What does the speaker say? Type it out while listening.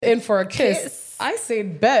in for a kiss. I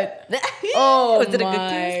said bet. Oh, was it a good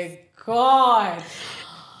kiss? God.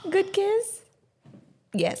 Good kiss?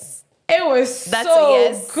 Yes. It was That's so a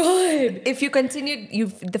yes. good. If you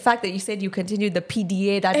continued, the fact that you said you continued the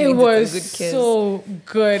PDA, that It means was it's a good kiss. so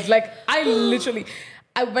good. Like, I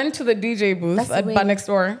went to the DJ booth at Bar Next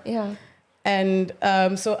Door. Yeah. And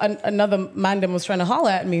so another man was trying to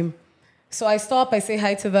holler at me. So I stop, I say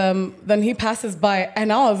hi to them. Then he passes by,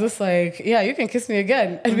 and I was just like, yeah, you can kiss me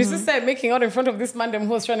again. And we just started making out in front of this man who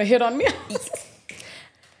was trying to hit on me.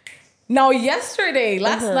 Now, last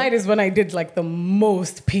night is when I did like the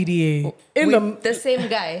most PDA. With the same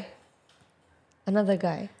guy. Another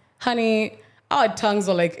guy. Honey, our tongues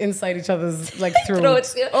were like inside each other's like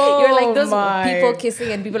throats. You're like those people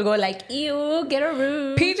kissing and people go like, ew, get a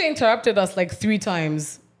room. PJ interrupted us like 3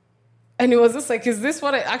 times. And he was just like, is this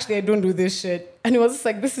what I don't do this shit. And he was just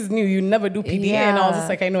like, this is new. You never do PDA. Yeah. And I was just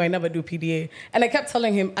like, I know I never do PDA. And I kept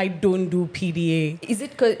telling him, I don't do PDA. Is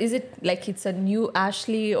it like it's a new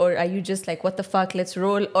Ashley, or are you just like, what the fuck, let's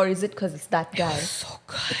roll? Or is it because it's that guy? It was so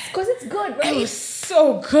good. It's because it's good, right? It was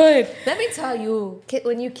so good. Let me tell you,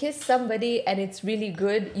 when you kiss somebody and it's really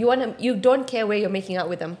good, you don't care where you're making out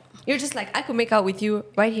with them. You're just like, I could make out with you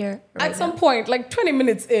right here. Right At some point, like 20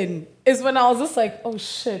 minutes in, is when I was just like, oh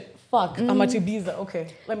shit. Fuck, I'm at Ibiza. Okay,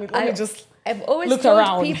 let me just I've always look told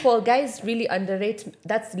around. People, guys really underrate.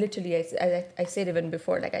 That's literally, I said even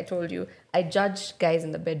before, like I told you, I judge guys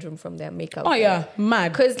in the bedroom from their makeup. Oh yeah,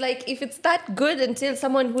 mad. Because like if it's that good until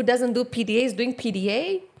someone who doesn't do PDA is doing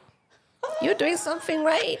PDA, you're doing something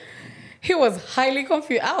right. He was highly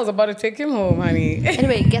confused. I was about to take him home, honey.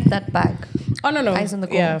 Anyway, get that bag. Oh no. Eyes on the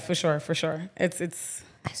goal. Yeah, for sure.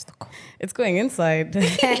 It's going inside.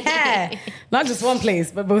 Not just one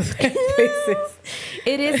place, but both places.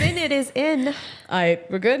 It is in. All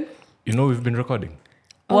right, we're good? You know we've been recording.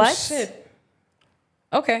 What? Oh, shit.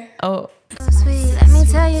 Okay. Oh. Sweet, let me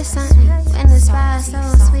tell you something. When the spice so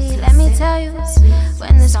sweet, let me tell you.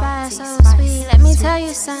 When the spice so sweet, let me tell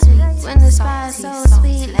you something. When the spice so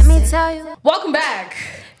sweet, let me tell you. Welcome back.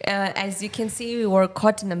 As you can see, we were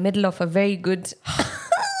caught in the middle of a very good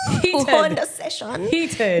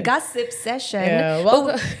Heated gossip session. Yeah,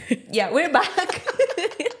 welcome. Yeah, we're back.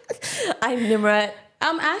 I'm Nimrat.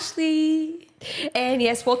 I'm Ashley. And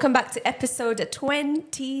yes, welcome back to episode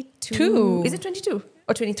 22. Is it 22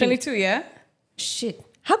 or 23? 22, yeah. Shit.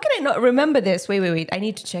 How can I not remember this? Wait. I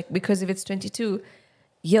need to check, because if it's 22,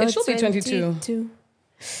 it should be 22.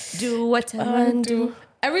 Do what I want to do.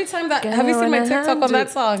 Every time have you seen my TikTok on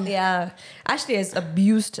that song? Yeah. Ashley has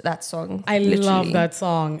abused that song. I love that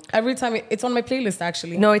song. Every time it's on my playlist,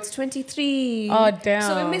 actually. No, it's 23. Oh, damn.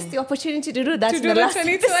 So we missed the opportunity to do that. To do the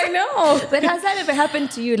 22, I know. But has that ever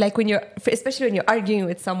happened to you? Like especially when you're arguing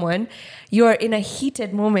with someone, you're in a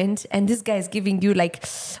heated moment and this guy is giving you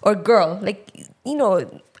or girl,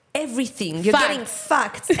 everything. You're getting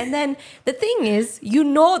facts. And then the thing is,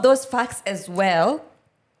 those facts as well.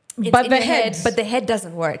 But the head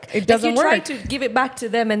doesn't work. It doesn't work. You try to give it back to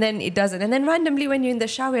them and then it doesn't. And then randomly when you're in the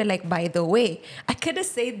shower, you're like, by the way, I could have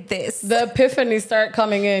said this. The epiphanies start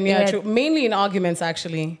coming in. Yeah, true. Mainly in arguments,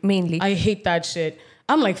 actually. Mainly. I hate that shit.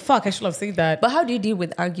 I'm like, fuck, I should have said that. But how do you deal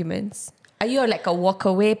with arguments? Are you like a walk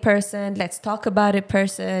away person, let's talk about it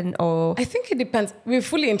person, or? I think it depends. We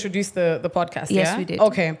fully introduced the podcast, yes, we did.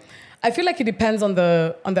 Okay. I feel like it depends on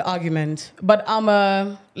the argument. But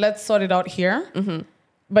let's sort it out here. Mm-hmm.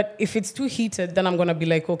 But if it's too heated, then I'm going to be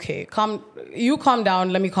like, okay, calm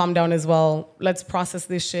down. Let me calm down as well. Let's process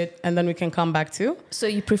this shit and then we can come back to. So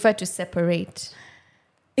you prefer to separate?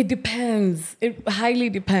 It depends. It highly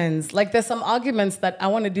depends. Like there's some arguments that I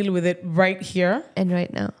want to deal with it right here. And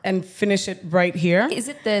right now. And finish it right here. Is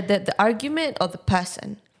it the argument or the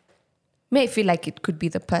person? May I feel like it could be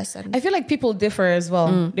the person. I feel like people differ as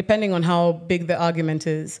well, depending on how big the argument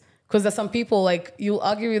is. Because there's some people, like, you'll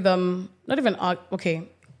argue with them,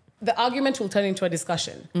 the argument will turn into a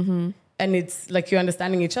discussion. Mm-hmm. And it's like you're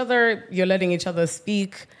understanding each other, you're letting each other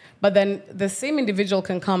speak. But then the same individual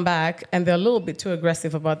can come back and they're a little bit too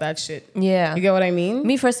aggressive about that shit. Yeah. You get what I mean?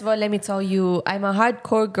 Me, first of all, let me tell you, I'm a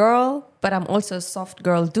hardcore girl, but I'm also a soft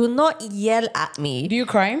girl. Do not yell at me. Do you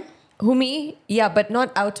cry? Who, me? Yeah, but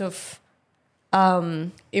not out of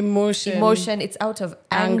emotion. It's out of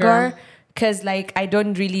anger. Because I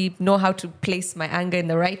don't really know how to place my anger in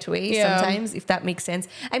the right way sometimes, if that makes sense.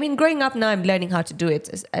 I mean, growing up now, I'm learning how to do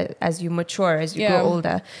it as you mature, as you grow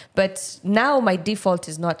older. But now my default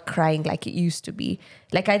is not crying like it used to be.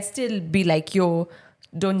 Like, I'd still be like, yo,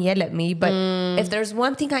 don't yell at me. But if there's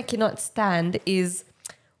one thing I cannot stand is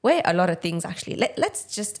Where a lot of things actually. Let's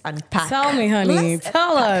just unpack. Tell me, honey.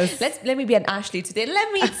 Tell us. Let me be an Ashley today.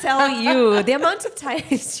 Let me tell you the amount of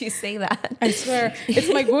times you say that. I swear,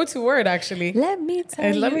 it's my go-to word actually. Let me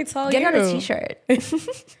tell you. Let me tell Get you. on a t-shirt.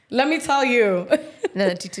 Let me tell you. No,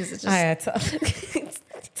 the tutus are just.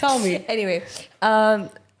 Tell me. Anyway,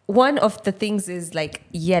 one of the things is like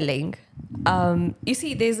yelling. You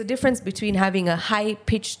see, there's a difference between having a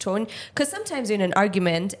high-pitched tone, because sometimes you're in an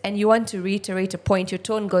argument and you want to reiterate a point, your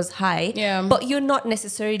tone goes high, but you're not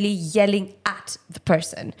necessarily yelling at the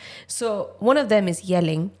person. So one of them is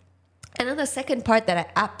yelling. And then the second part that I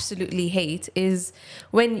absolutely hate is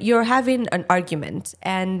when you're having an argument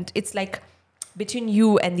and it's like between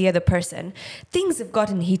you and the other person, things have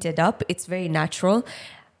gotten heated up. It's very natural.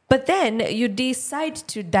 But then you decide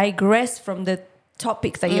to digress from the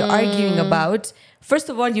topic that you're arguing about. First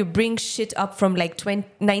of all, you bring shit up from like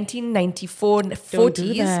 1994, 40s. Don't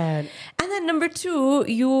do that. And then number two,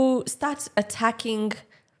 you start attacking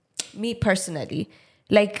me personally.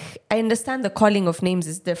 Like, I understand the calling of names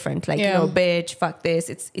is different. Like, you know, bitch, fuck this.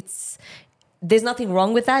 It's there's nothing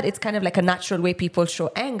wrong with that. It's kind of like a natural way people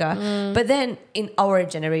show anger. But then, in our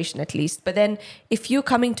generation at least, but then if you're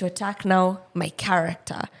coming to attack now my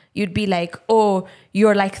character, you'd be like, oh,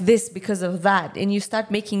 you're like this because of that. And you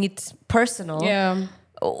start making it personal. Yeah.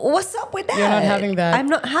 What's up with that? You're not having that. I'm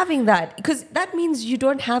not having that. Because that means you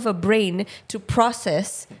don't have a brain to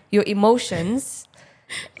process your emotions.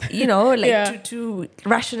 You know, like to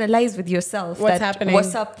rationalize with yourself what's happening,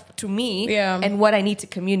 what's up to me, and what I need to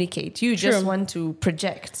communicate. You just want to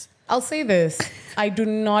project. I'll say this: I do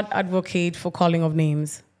not advocate for calling of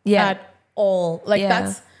names at all. Like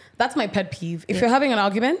that's my pet peeve. If you're having an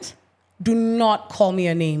argument, do not call me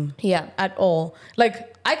a name. At all.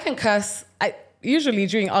 Like I can cuss. Usually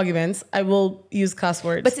during arguments, I will use cuss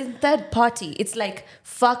words. But in third party, it's like,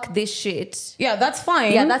 fuck this shit. Yeah, that's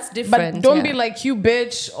fine. Yeah, that's different. But don't be like, you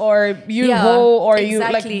bitch, or you hoe, or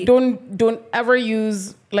exactly. you, like, don't ever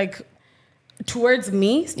use, like, towards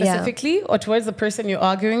me specifically or towards the person you're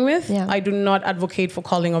arguing with. I do not advocate for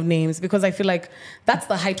calling of names because I feel like that's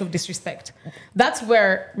the height of disrespect. That's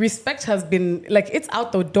where respect has been, like, it's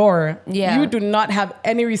out the door. You do not have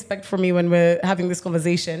any respect for me when we're having this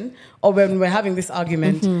conversation or when we're having this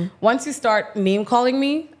argument. Once you start name calling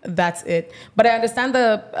me, that's it. But I understand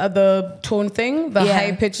the tone thing, the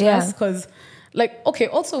high pitchedness, because like, okay,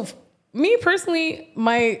 also me personally,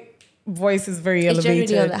 my voice is very elevated.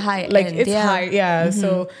 Generally on the high like end, it's high,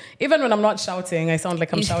 so even when I'm not shouting, I sound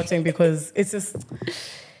like I'm shouting because it's just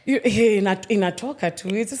in a talker too,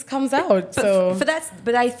 it just comes out.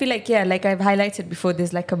 But I feel like like I've highlighted before,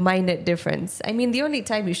 there's like a minor difference. I mean, the only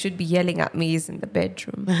time you should be yelling at me is in the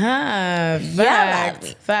bedroom.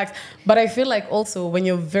 Fact. But I feel like also when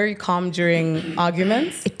you're very calm during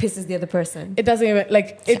arguments, it pisses the other person. It doesn't even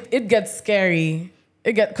like it gets scary.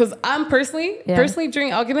 Because I'm personally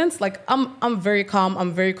during arguments, like I'm very calm,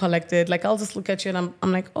 I'm very collected. Like I'll just look at you and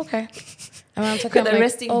I'm like, okay. And I'm talking, with the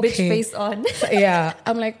resting bitch face on.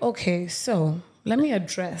 I'm like, okay, so let me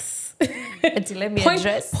address.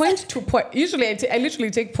 Point to point. Usually I literally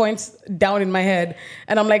take points down in my head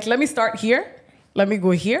and I'm like, let me start here, let me go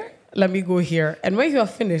here, let me go here. And when you have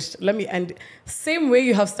finished, let me end. Same way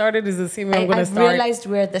you have started is the same way I'm going to start. I've realized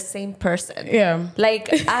we're the same person. Like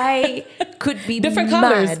I could be different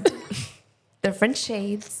colors, different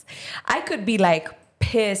shades. I could be like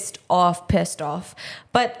pissed off.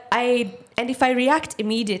 But if I react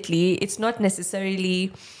immediately, it's not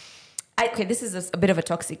necessarily... Okay, this is a bit of a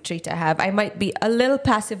toxic trait I have. I might be a little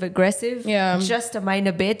passive aggressive, just a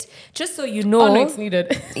minor bit, just so you know. Oh, no, it's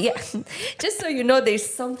needed. Just so you know there's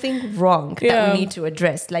something wrong that we need to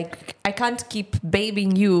address. Like, I can't keep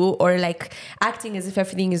babying you or like acting as if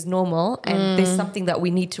everything is normal and there's something that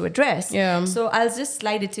we need to address. So I'll just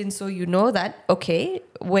slide it in so you know that, okay,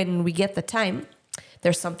 when we get the time,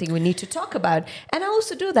 there's something we need to talk about. And I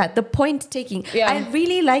also do that, the point taking. I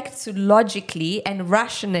really like to logically and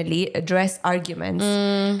rationally address arguments.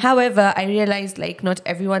 However, I realize like not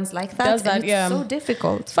everyone's like that. It's so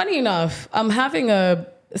difficult. Funny enough, I'm having a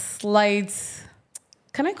slight,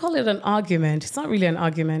 can I call it an argument? It's not really an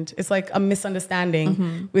argument. It's like a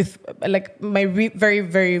misunderstanding with like my very,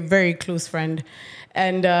 very, very close friend.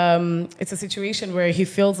 And it's a situation where he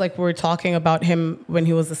feels like we're talking about him when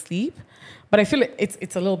he was asleep. But I feel like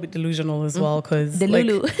it's a little bit delusional as well because like,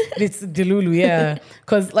 it's Delulu,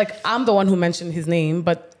 because like I'm the one who mentioned his name,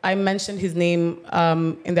 but I mentioned his name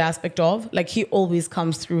in the aspect of like he always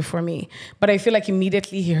comes through for me. But I feel like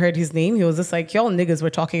immediately he heard his name, he was just like, y'all niggas were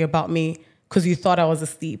talking about me because you thought I was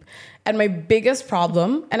asleep. And my biggest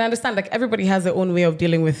problem, and I understand like everybody has their own way of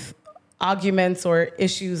dealing with arguments or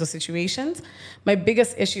issues or situations, my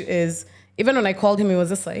biggest issue is, even when I called him, he was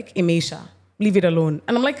just like, Imesha, leave it alone.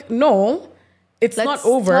 And I'm like, no, it's not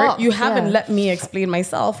over. Stop. You haven't let me explain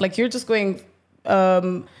myself. Like, you're just going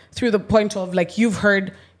through the point of like, you've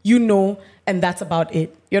heard, you know, and that's about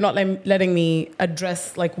it. You're not letting me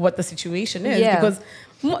address like what the situation is, because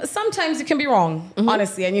sometimes you can be wrong,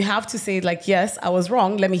 honestly, and you have to say like, yes, I was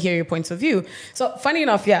wrong. Let me hear your points of view. So funny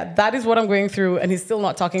enough, that is what I'm going through, and he's still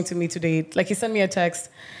not talking to me today. Like, he sent me a text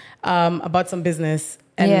about some business,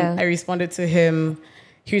 and I responded to him.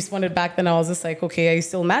 He responded back, then I was just like, okay, are you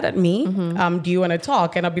still mad at me? Do you want to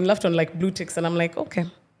talk? And I've been left on like blue ticks, and I'm like, okay.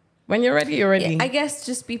 When you're ready, you're ready. I guess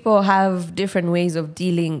just people have different ways of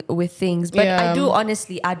dealing with things. But I do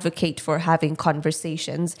honestly advocate for having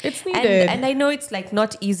conversations. It's needed. And I know it's like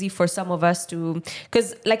not easy for some of us to,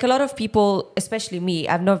 because like a lot of people, especially me,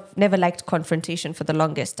 I've never liked confrontation for the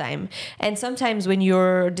longest time. And sometimes when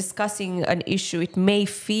you're discussing an issue, it may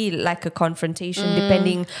feel like a confrontation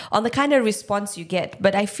depending on the kind of response you get.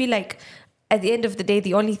 But I feel like at the end of the day,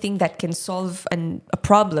 the only thing that can solve a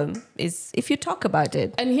problem is if you talk about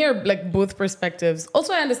it. And hear like both perspectives.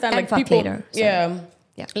 Also, I understand And like people. later, yeah.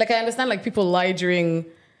 Like, I understand like people lie during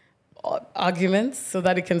arguments so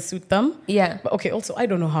that it can suit them. Yeah. But okay, also, I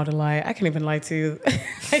don't know how to lie. I can't even lie to you.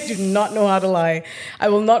 I do not know how to lie. I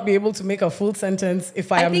will not be able to make a full sentence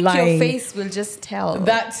if I am lying. I think your face will just tell.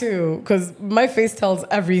 That too, because my face tells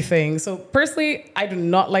everything. So personally, I do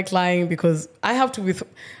not like lying because I have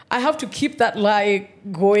to keep that lie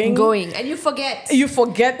going. And you forget. You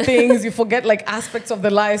forget things. You forget like aspects of the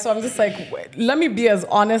lie. So I'm just like, let me be as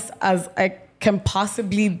honest as I can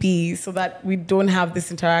possibly be so that we don't have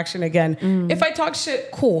this interaction again. If I talk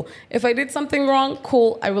shit, cool. If I did something wrong,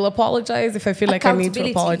 cool. I will apologize if I feel like I need to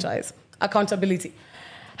apologize. Accountability.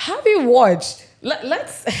 Have you watched,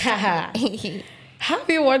 have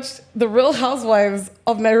you watched The Real Housewives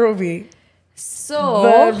of Nairobi? So,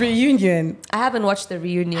 The reunion. I haven't watched the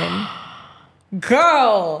reunion.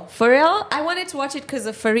 Girl. For real? I wanted to watch it because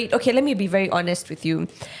of Farid. Okay, let me be very honest with you.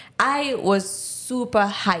 I was super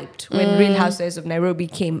hyped when Real Housewives of Nairobi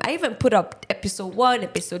came. I even put up episode 1,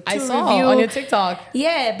 episode 2 I saw review. on your TikTok.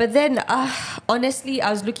 Yeah, but then honestly,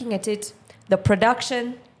 I was looking at it, the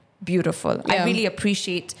production, beautiful. I really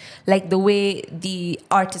appreciate like the way the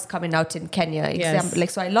art is coming out in Kenya.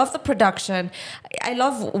 So I love the production. I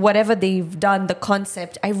love whatever they've done, the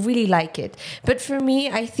concept. I really like it. But for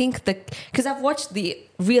me, I think because I've watched the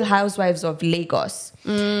Real Housewives of Lagos.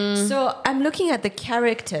 So I'm looking at the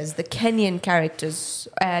characters, the Kenyan characters.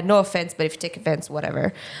 No offense, but if you take offense,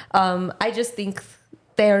 whatever. I just think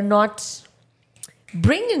they're not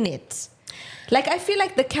bringing it. Like, I feel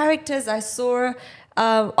like the characters I saw,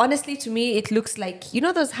 honestly, to me, it looks like, you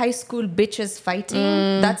know those high school bitches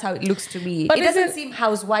fighting? That's how it looks to me. But it doesn't seem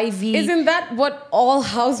housewifey. Isn't that what all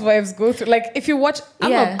housewives go through? Like, if you watch,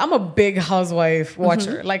 I'm a big housewife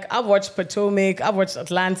watcher. Like, I've watched Potomac, I've watched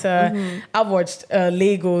Atlanta, I've watched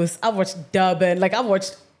Lagos, I've watched Durban. Like, I've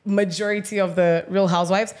watched majority of the Real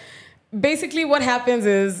Housewives. Basically, what happens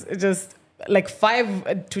is just like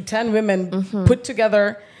 5 to 10 women put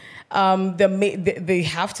together. They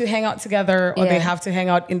have to hang out together, or they have to hang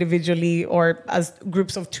out individually or as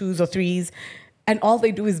groups of 2s or 3s, and all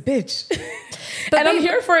they do is bitch. And I'm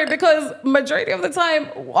here for it because majority of the time,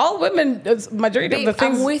 all women, majority of the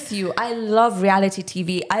things. I'm with you. I love reality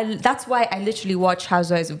TV. That's why I literally watch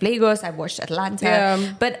Housewives of Lagos. I've watched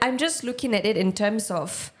Atlanta. But I'm just looking at it in terms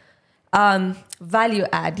of value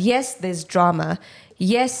add. Yes, there's drama.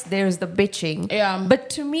 Yes, there's the bitching. Yeah. But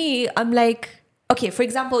to me, I'm like, okay, for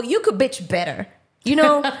example, you could bitch better. You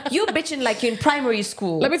know, you bitching like in primary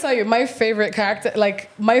school. Let me tell you, my favorite character, like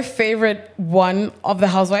my favorite one of the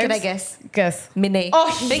Housewives. Can I guess? Guess. Minnie.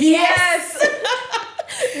 Oh, yes!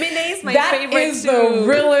 Minnie is my that favorite That is the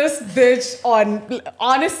realest bitch on...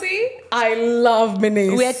 Honestly, I love Minnie.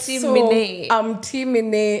 We're Team Minnie. I'm Team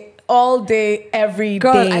Minnie all day, every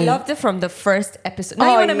Girl, day. I loved it from the first episode.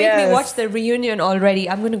 Now you want to make me watch the reunion already.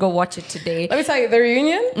 I'm going to go watch it today. Let me tell you, the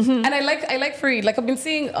reunion, and I like Farid. Like, I've been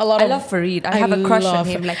seeing a lot I love Farid. I have a crush on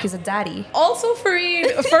him. Like, he's a daddy. Also,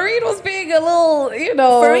 Farid was being a little, you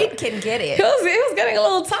know... Farid can get it. He was getting a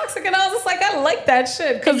little toxic, and I was just like, I like that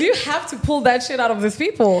shit. Because you have to pull that shit out of these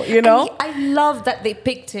people, you know? I love that they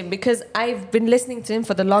picked him because I've been listening to him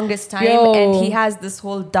for the longest time, and he has this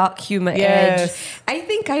whole dark humor edge. I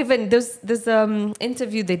think I even... There's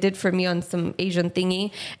interview they did for me on some Asian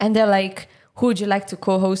thingy, and they're like, who would you like to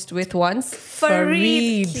co-host with once?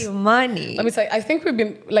 Farid Kimani. Let me tell you, I think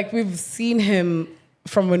we've seen him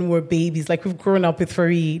from when we were babies. Like, we've grown up with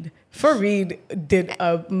Farid. Farid did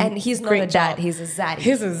a and he's not great a dad, job. he's a zaddy.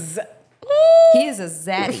 He's a He is a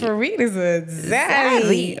zaddy. For real, he's a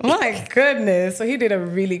zaddy. My goodness. So he did a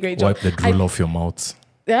really great job. Wipe the drool off your mouth.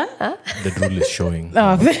 Yeah? The drool is showing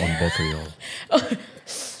on both of you.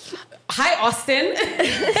 Hi, Austin.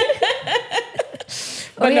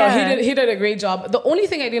 But no, he did a great job. The only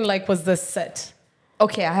thing I didn't like was the set.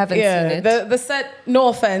 Okay, I haven't seen it. The set, no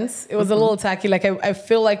offense, it was a little tacky. Like I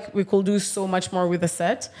feel like we could do so much more with the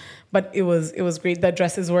set, but it was great. The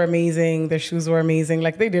dresses were amazing, the shoes were amazing.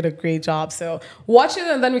 Like they did a great job. So watch it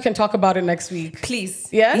and then we can talk about it next week. Please.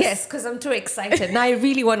 Yes? Yes, because I'm too excited. Now I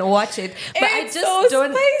really want to watch it. But It's I just so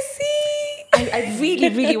don't spicy. I really,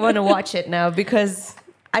 really want to watch it now because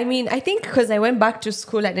I think because I went back to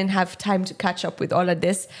school, I didn't have time to catch up with all of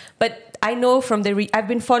this. But I know from I've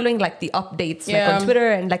been following like the updates like on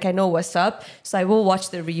Twitter and like I know what's up. So I will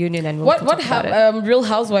watch the reunion and we'll talk about it. Real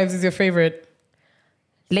Housewives is your favorite?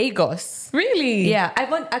 Lagos. Really? Yeah.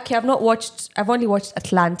 I've only watched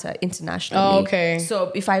Atlanta internationally. Oh, okay.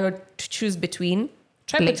 So if I were to choose between,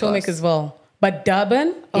 Try Lagos. Potomac as well. But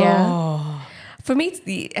Durban? Yeah. Oh. For me, it's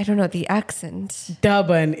the accent.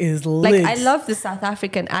 Durban is lit. Like, I love the South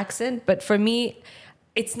African accent, but for me,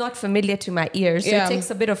 it's not familiar to my ears. So it takes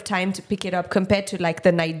a bit of time to pick it up compared to like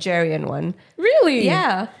the Nigerian one. Really?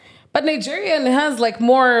 Yeah. But Nigerian has like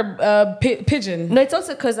more pidgin. No, it's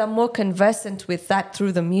also because I'm more conversant with that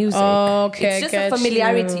through the music. Oh, okay, it's just a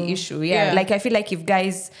familiarity issue. Yeah. Like I feel like if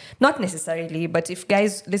guys, not necessarily, but if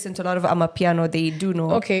guys listen to a lot of Amapiano, they do know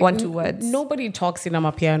 1-2 words. Nobody talks in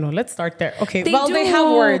Amapiano. Let's start there. Okay. They they have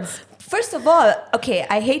words. First of all, okay,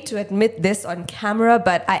 I hate to admit this on camera,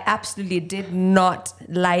 but I absolutely did not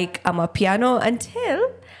like Amapiano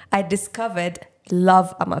until I discovered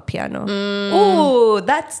Love Amapiano. Ooh,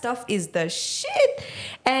 that stuff is the shit.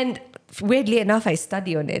 And weirdly enough, I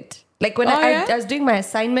study on it. Like when I was doing my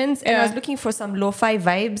assignments and I was looking for some lo-fi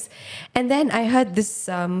vibes. And then I heard this,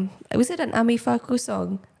 was it an Ami Faku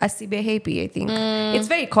song? Asibe Happy, I think. It's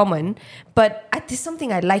very common, but there's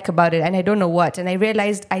something I like about it and I don't know what. And I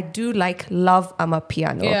realized I do love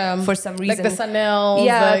Amapiano for some reason. Like the Sanels.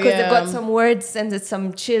 Yeah, because they've got some words and there's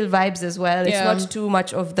some chill vibes as well. It's not too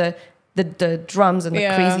much of the drums and the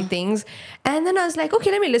crazy things. And then I was like, okay,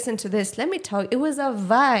 let me listen to this. Let me tell you, it was a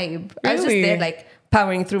vibe. I was just there like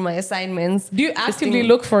powering through my assignments. Do you actively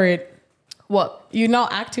look for it? What? You now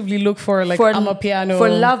actively look for like Amapiano. For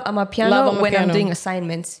Love Amapiano when I'm doing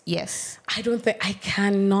assignments, yes. I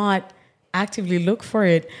cannot actively look for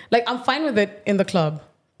it. Like I'm fine with it in the club.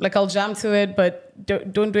 Like I'll jam to it, but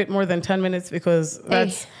don't do it more than 10 minutes because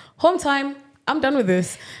that's home time. I'm done with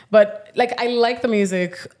this. But like I like the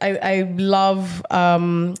music. I love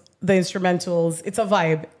the instrumentals. It's a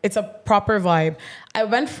vibe. It's a proper vibe. I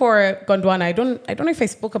went for Gondwana. I don't know if I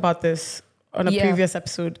spoke about this on a previous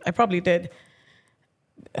episode. I probably did.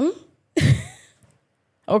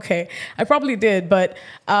 Okay. I probably did, but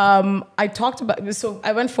I talked about, so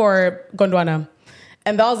I went for Gondwana.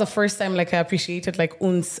 And that was the first time like I appreciated like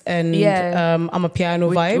Uns and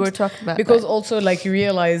Amapiano vibes. We were talking about because that. also like you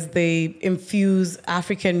realize they infuse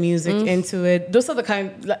African music into it. Those are the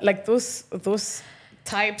kind like those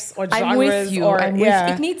types or genres. I'm with you.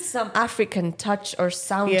 It needs some African touch or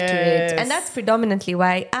sound to it. And that's predominantly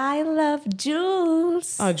why I love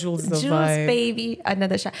Jules. Oh, Jules is the Jules, vibe. baby.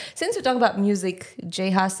 Another shot. Since we're talking about music, J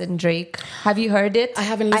Hus and Drake, have you heard it? I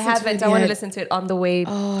haven't listened to it I want to yet. listen to it on the way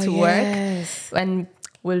to work. And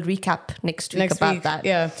we'll recap next week about that.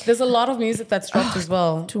 Yeah. There's a lot of music that's dropped as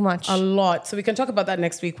well. Too much. A lot. So we can talk about that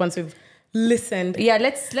next week once we've listened. Yeah,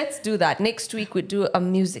 let's do that. Next week we do a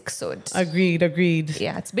music sort. Agreed.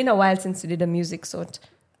 Yeah, it's been a while since we did a music sort.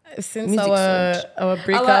 Since our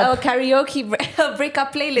breakup. Our karaoke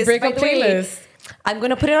breakup playlist. Breakup playlist. I'm going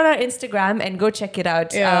to put it on our Instagram and go check it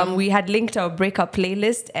out. Yeah. We had linked our breakup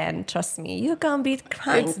playlist and trust me, you're going to be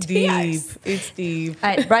crying It's tears. deep. It's deep.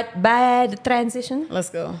 All right, bad transition. Let's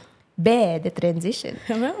go. Bad transition.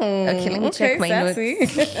 Hello. Okay, let me check my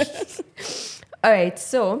notes. All right,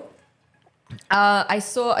 so I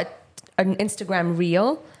saw an Instagram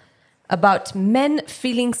reel about men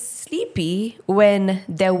feeling sleepy when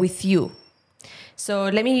they're with you. So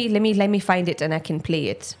let me find it and I can play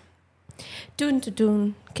it.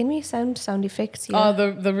 Dun. Can we sound effects here? Oh,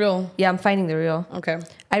 the reel. Yeah, I'm finding the reel. Okay.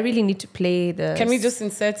 I really need to play the. Can we just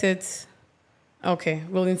insert it? Okay,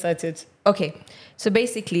 we'll insert it. Okay, so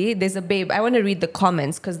basically, there's a babe. I want to read the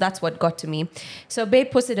comments because that's what got to me. So,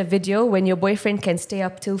 babe posted a video when your boyfriend can stay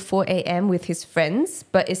up till 4 a.m. with his friends,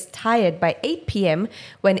 but is tired by 8 p.m.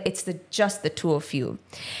 when it's just the two of you.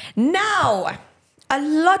 Now, a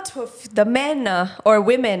lot of the men or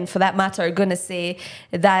women, for that matter, are going to say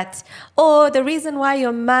that, oh, the reason why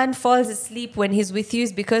your man falls asleep when he's with you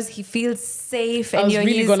is because he feels safe and you're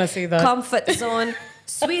really in gonna his say that. comfort zone.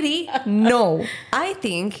 Sweetie, no. I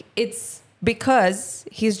think it's because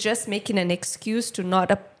he's just making an excuse to not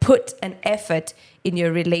put an effort in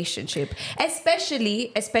your relationship.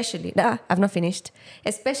 Especially, I've not finished.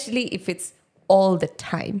 Especially if it's all the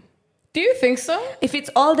time. Do you think so? If it's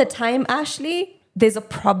all the time, Ashley, there's a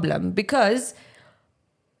problem, because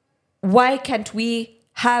why can't we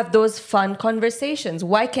have those fun conversations?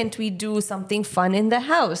 Why can't we do something fun in the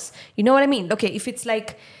house? You know what I mean? Okay, if it's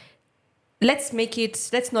like, let's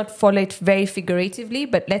not follow it very figuratively,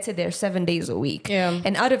 but let's say there are 7 days a week. Yeah.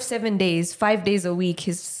 And out of 7 days, 5 days a week,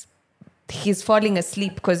 he's falling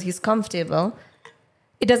asleep because he's comfortable.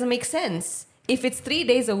 It doesn't make sense. If it's 3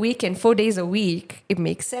 days a week and 4 days a week, it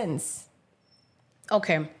makes sense.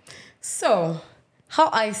 Okay. So, how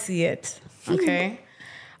I see it, okay?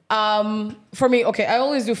 For me, okay, I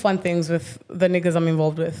always do fun things with the niggas I'm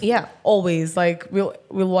involved with. Yeah. Always. Like, we'll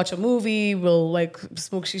watch a movie, we'll like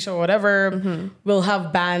smoke shisha or whatever, we'll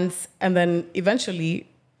have bands, and then eventually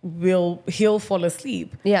he'll fall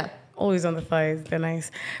asleep. Yeah. Always on the thighs, they're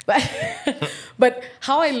nice. But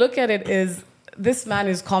how I look at it is, this man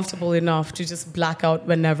is comfortable enough to just black out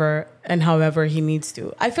whenever and however he needs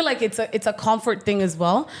to. I feel like it's a comfort thing as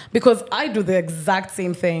well, because I do the exact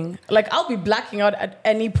same thing. Like, I'll be blacking out at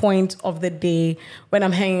any point of the day when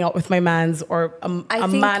I'm hanging out with my mans or a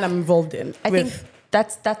man I'm involved in. I think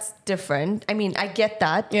that's different. I mean, I get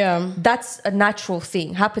that. Yeah. That's a natural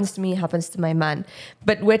thing. Happens to me, happens to my man.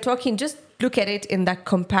 But we're talking, just look at it in that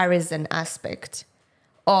comparison aspect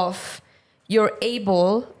of you're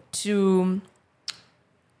able to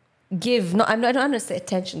give, no, I don't want to say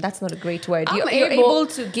attention. That's not a great word. You're able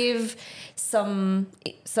to give some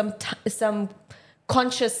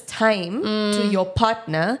conscious time to your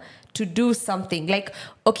partner to do something. Like,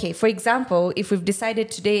 okay, for example, if we've decided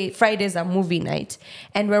today, Fridays are movie night,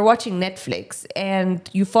 and we're watching Netflix, and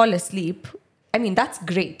you fall asleep, I mean, that's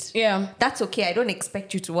great. Yeah. That's okay. I don't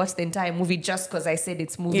expect you to watch the entire movie just because I said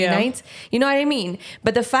it's movie night. You know what I mean?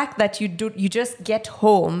 But the fact that you just get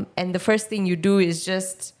home and the first thing you do is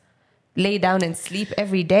just lay down and sleep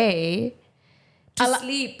every day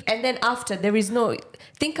sleep. And then after,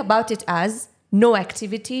 think about it as no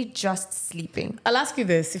activity, just sleeping. I'll ask you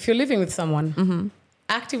this. If you're living with someone,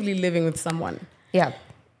 actively living with someone, yeah,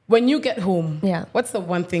 when you get home, yeah, what's the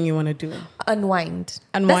one thing you want to do? Unwind.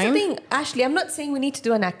 That's the thing, Ashley. I'm not saying we need to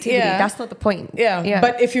do an activity. Yeah. That's not the point. Yeah.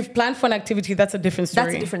 But if you've planned for an activity, that's a different story.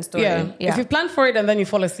 That's a different story. Yeah. If you plan for it and then you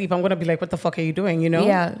fall asleep, I'm going to be like, what the fuck are you doing? You know?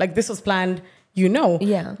 Yeah. Like, this was planned, you know?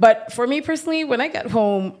 Yeah. But for me personally, when I get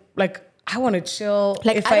home, like, I want to chill.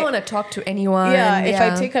 Like, I don't want to talk to anyone. Yeah. If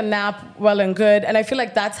I take a nap, well and good. And I feel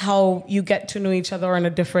like that's how you get to know each other on a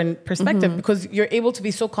different perspective, because you're able to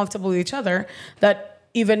be so comfortable with each other that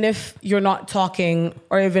even if you're not talking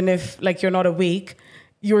or even if like you're not awake,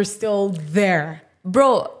 you're still there.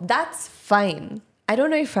 Bro, that's fine. I don't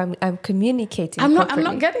know if I'm communicating I'm properly.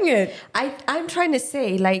 not getting it. I'm trying to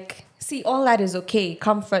say, like, see, all that is okay,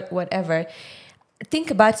 comfort, whatever.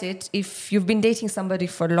 Think about it. If you've been dating somebody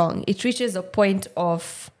for long, it reaches a point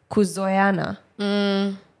of kuzoyana,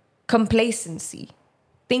 complacency.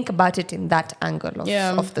 Think about it in that angle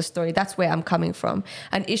of the story. That's where I'm coming from.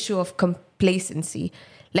 An issue of complacency.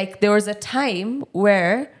 Like, there was a time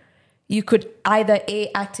where you could either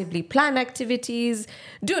actively plan activities.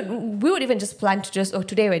 Dude, we would even just plan to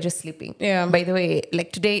today we're just sleeping. Yeah. By the way,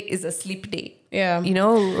 like, today is a sleep day. Yeah. You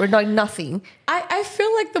know, we're doing nothing. I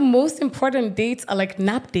feel like the most important dates are like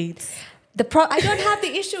nap dates. I don't have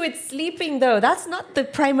the issue with sleeping, though. That's not the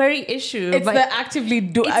primary issue. It's the actively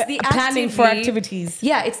planning for activities.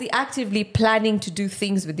 Yeah, it's the actively planning to do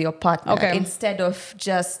things with your partner instead of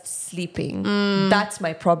just sleeping. That's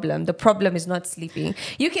my problem. The problem is not sleeping.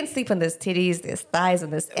 You can sleep on those titties, there's thighs,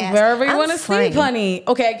 and there's ass. Wherever you want to sleep, honey.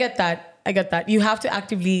 Okay, I get that. You have to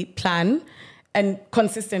actively plan and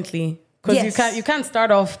consistently. Because you can't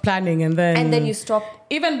start off planning and then you stop.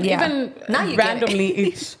 Even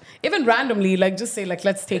randomly, even randomly, like, just say, like,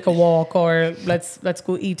 let's take a walk or let's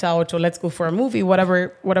go eat out or let's go for a movie,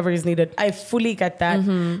 whatever is needed. I fully get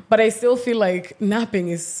that, but I still feel like napping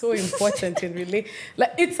is so important in really.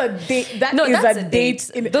 Like, it's a date. That's a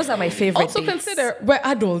date. Those are my favorite. Also dates. Consider we're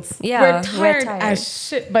adults. Yeah, we're tired as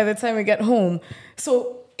shit by the time we get home.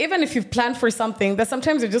 So even if you've planned for something, that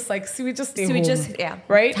sometimes you're just like, we just stay home.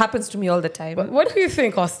 Right? It happens to me all the time. But what do you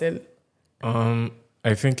think, Austin?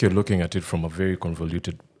 I think you're looking at it from a very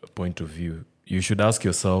convoluted point of view. You should ask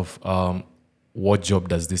yourself, what job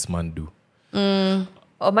does this man do?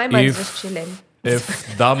 My man's just chilling.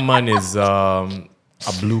 if that man is a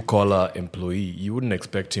blue collar employee, you wouldn't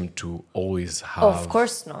expect him to always have. Of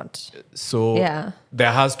course not. So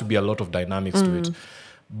there has to be a lot of dynamics to it.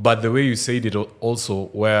 But the way you said it also,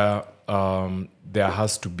 where there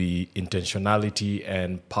has to be intentionality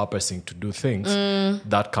and purposing to do things,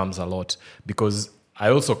 that comes a lot. Because I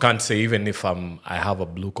also can't say, even if I have a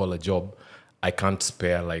blue collar job, I can't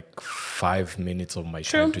spare like 5 minutes of my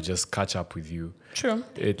time to just catch up with you. True.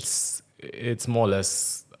 It's more or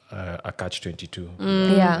less a catch-22.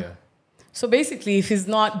 Yeah. So basically, if he's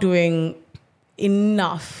not doing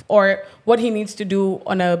enough or what he needs to do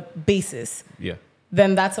on a basis,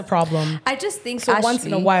 then that's a problem. I just think so. Once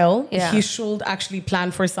in a while, he should actually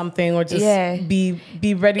plan for something or just be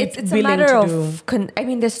ready. It's a matter of. I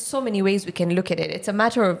mean, there's so many ways we can look at it. It's a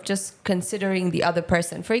matter of just considering the other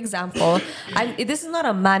person. For example, this is not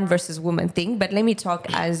a man versus woman thing, but let me talk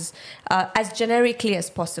as generically as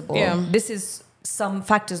possible. Yeah. This is some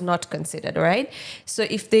factors not considered. All right. So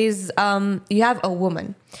if there's you have a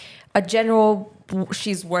woman, a general,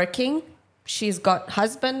 she's working. She's got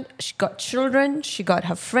husband, she got children, she got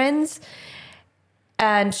her friends,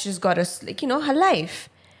 and she's got her life.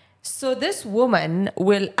 So this woman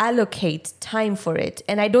will allocate time for it.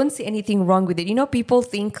 And I don't see anything wrong with it. You know, people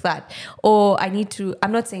think that,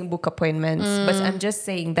 I'm not saying book appointments, but I'm just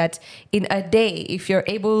saying that in a day, if you're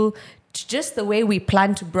able to, just the way we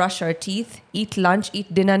plan to brush our teeth, eat lunch,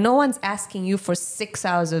 eat dinner, no one's asking you for 6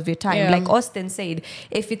 hours of your time. Yeah. Like Austin said,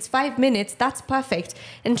 if it's 5 minutes, that's perfect.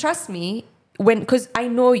 And trust me, because I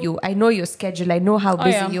know you, I know your schedule, I know how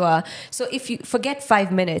busy you are. So if you forget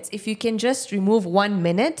 5 minutes, if you can just remove 1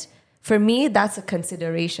 minute, for me, that's a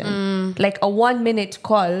consideration. Like a 1 minute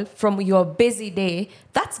call from your busy day,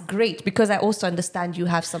 that's great because I also understand you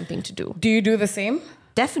have something to do. Do you do the same?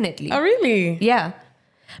 Definitely. Oh, really? Yeah.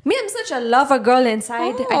 Me, I'm such a lover girl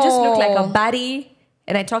inside. I just look like a baddie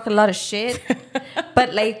and I talk a lot of shit.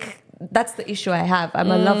 But like, that's the issue I have. I'm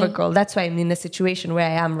a lover girl. That's why I'm in a situation where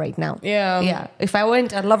I am right now. Yeah. Yeah. If I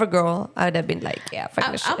weren't a lover girl, I would have been like,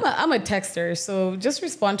 I'm a texter, so just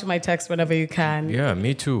respond to my text whenever you can. Yeah,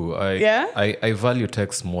 me too. I value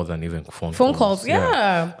text more than even phone calls. Phone calls,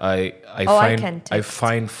 yeah. I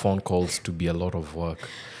find phone calls to be a lot of work.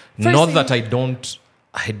 Not that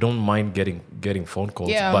I don't mind getting phone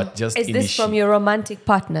calls, but just is this from your romantic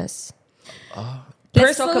partners?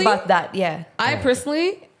 Let's talk about that. Yeah. I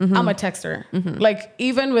personally, I'm a texter. Like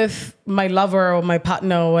even with my lover or my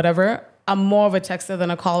partner or whatever, I'm more of a texter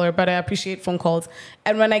than a caller, but I appreciate phone calls.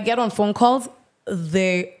 And when I get on phone calls,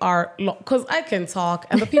 they are because I can talk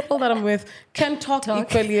and the people that I'm with can talk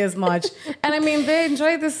equally as much. And I mean, they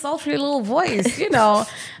enjoy this sultry little voice, you know,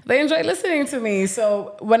 they enjoy listening to me.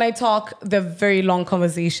 So when I talk, they're very long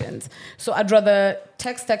conversations. So I'd rather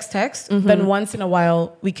text than once in a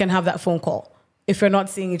while we can have that phone call if we're not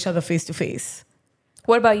seeing each other face to face.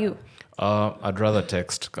 What about you? I'd rather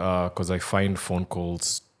text because I find phone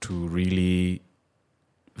calls to really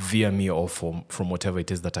veer me off from whatever it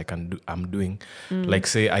is that I'm doing. Like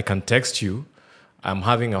say I can text you, I'm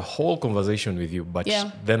having a whole conversation with you, but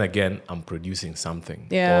then again, I'm producing something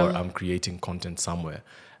or I'm creating content somewhere.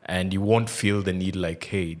 And you won't feel the need like,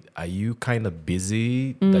 hey, are you kind of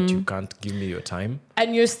busy that you can't give me your time?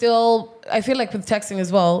 And you're still, I feel like with texting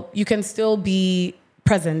as well, you can still be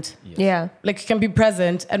present. Yes. Yeah. Like you can be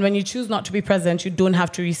present. And when you choose not to be present, you don't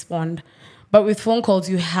have to respond. But with phone calls,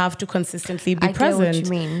 you have to consistently be present. I get what you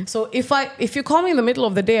mean. So if you call me in the middle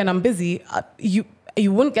of the day and I'm busy, you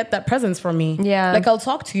wouldn't get that presence from me. Yeah. Like I'll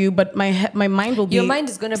talk to you, but my mind will be your mind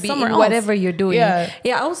is going to be in whatever you're doing. Yeah.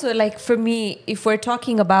 Yeah. Also, like for me, if we're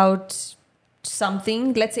talking about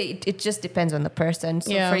something, let's say it just depends on the person.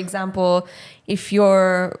 So for example, if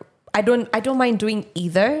I don't mind doing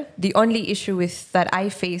either. The only issue with that I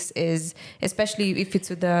face is, especially if it's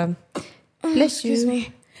with the excuse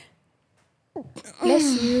me.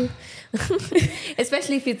 Bless you.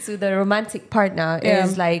 Especially if it's with a romantic partner,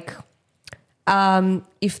 is like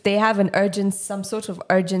if they have some sort of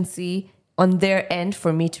urgency on their end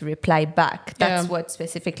for me to reply back. That's what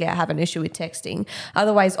specifically I have an issue with texting.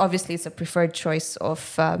 Otherwise, obviously, it's a preferred choice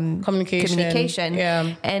of communication.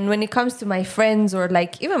 Yeah. And when it comes to my friends or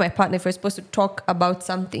like even my partner, if we're supposed to talk about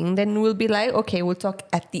something, then we'll be like, okay, we'll talk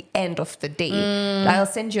at the end of the day. I'll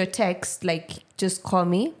send you a text, like just call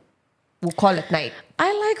me. We'll call at night.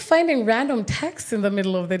 I like finding random texts in the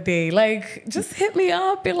middle of the day. Like, just hit me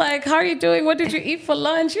up. Be like, how are you doing? What did you eat for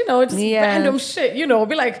lunch? You know, just random shit. You know,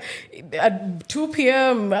 be like, at 2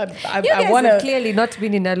 p.m. I want to... clearly not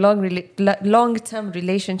been in a long-term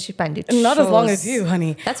relationship and it shows. Not as long as you,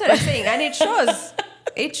 honey. That's what I'm saying. And it shows.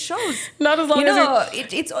 It shows. Not as long you as know,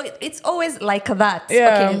 it's always like that.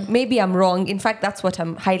 Yeah. Okay, maybe I'm wrong. In fact, that's what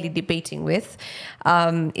I'm highly debating with.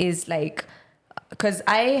 Is like, because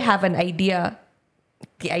I have an idea.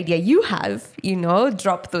 The idea you have, you know,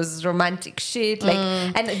 drop those romantic shit, like,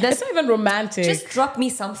 and that's it's not even romantic. just drop me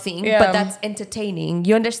something, Yeah. but that's entertaining.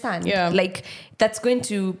 You understand? Yeah. Like that's going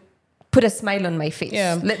to put a smile on my face.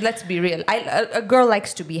 Yeah. Let's be real. A girl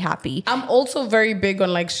likes to be happy. I'm also very big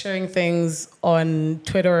on like sharing things on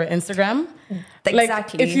Twitter or Instagram.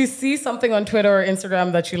 Exactly. Like, if you see something on Twitter or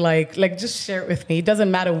Instagram that you like just share it with me. It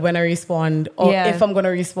doesn't matter when I respond or Yeah. if I'm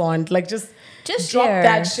gonna respond. Like just drop share.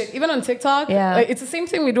 that shit. Even on TikTok, Yeah. like, it's the same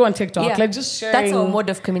thing we do on TikTok. Yeah. Like just sharing. That's our mode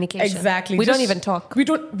of communication. Exactly. We Just- don't even talk.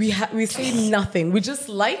 We say nothing. We just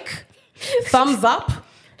like, thumbs up,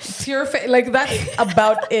 to your face. Like that's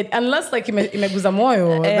about it. Unless like imeguza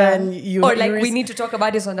moyo, then you or like you we need to talk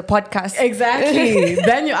about this on the podcast. Exactly.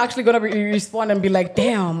 Then you're actually gonna respond and be like,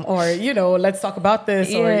 "Damn," or you know, "Let's talk about this,"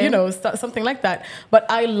 or Yeah. you know, something like that. But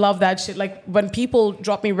I love that shit. Like when people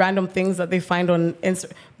drop me random things that they find on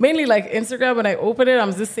mainly like Instagram. When I open it,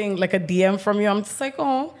 I'm just seeing like a DM from you. I'm just like,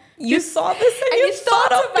 "Oh, you saw this and you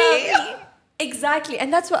thought of me." Exactly,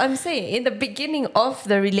 and that's what I'm saying. In the beginning of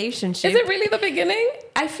the relationship, Is it really the beginning?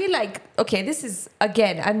 I feel like, okay, this is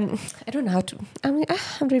again. I don't know how to.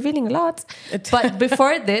 I'm revealing a lot. But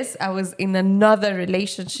before this, I was in another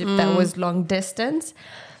relationship that was long distance,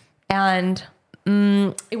 and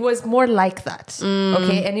it was more like that.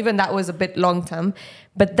 Okay, and even that was a bit long term.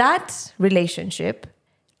 But that relationship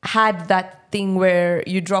had that thing where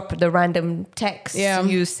you drop the random text. Yeah.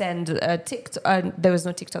 You send a TikTok. There was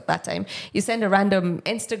no TikTok that time. You send a random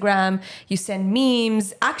Instagram. You send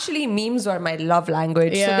memes. Actually, memes are my love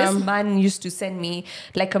language. Yeah. So this man used to send me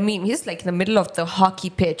like a meme. He's like in the middle of the hockey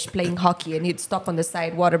pitch playing hockey, and he'd stop on the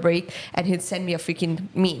side, water break, and he'd send me a freaking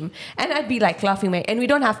meme. And I'd be like laughing. And we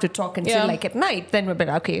don't have to talk until like at night. Then we'll be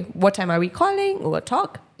like, okay, what time are we calling? We'll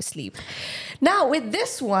talk, sleep. Now with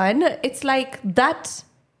this one, it's like that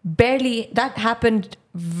happened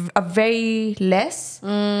a very less,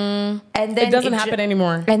 and then It doesn't happen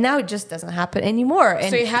anymore. and now it just doesn't happen anymore. And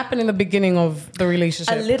So it happened in the beginning of the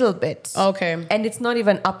relationship. a little bit, Okay. and it's not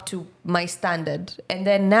even up to my standard. And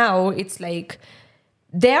then now it's like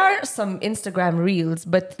there are some Instagram reels,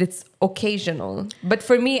 but it's occasional. But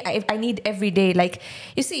for me, I need every day. Like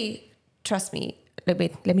you see, trust me. Let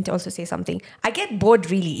me also say something. I get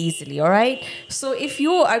bored really easily, all right? So if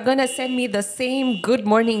you are going to send me the same good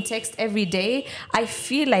morning text every day, I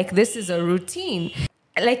feel like this is a routine.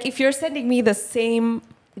 Like if you're sending me the same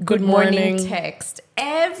good morning text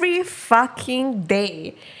every fucking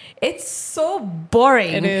day, it's so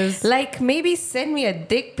boring. It is. Like maybe send me a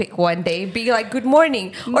dick pic one day, be like good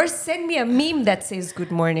morning, or send me a meme that says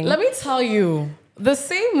good morning. Let me tell you, the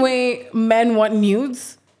same way men want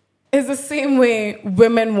nudes is the same way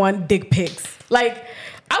women want dick pics. Like,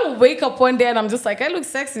 I will wake up one day and I'm just like, I look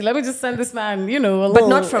sexy. Let me just send this man, you know, But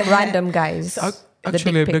not from random guys.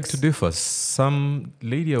 Actually, I dick beg pics. to differ. Some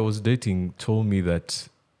lady I was dating told me that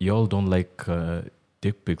y'all don't like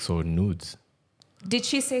dick pics or nudes. Did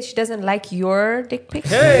she say she doesn't like your dick pics?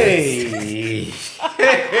 Hey!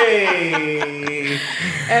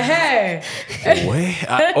 Hey.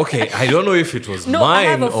 Okay, I don't know if it was No, mine I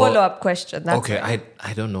have a or- follow-up question. That's Okay, why.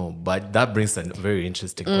 I don't know, but that brings a very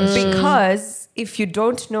interesting question. Because if you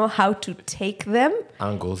don't know how to take them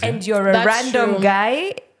Angles. and yeah. you're a That's random true.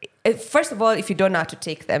 guy, first of all, if you don't know how to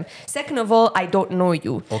take them. Second of all, I don't know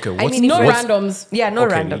you. Okay, I what's mean, if No you're- randoms. Yeah, no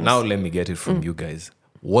Okay, randoms. now let me get it from you guys.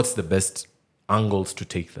 What's the best angles to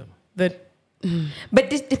take them?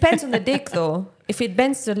 But it depends on the dick, though. If it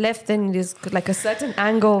bends to the left, then it is like a certain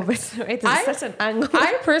angle. But it's a certain angle.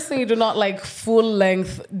 I personally do not like full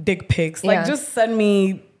length dick pics. Like, Yeah. just send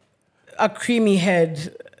me a creamy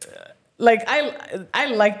head. Like, I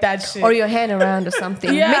like that shit. or your hand around or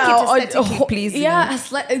something. Yeah, Make it or- aesthetically pleasing. Yeah,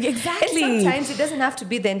 And exactly. sometimes it doesn't have to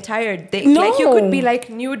be the entire dick. No. Like you could be like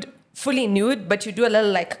nude, fully nude, but you do a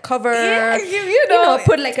little like cover. Yeah, you know.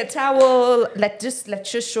 put like a towel that just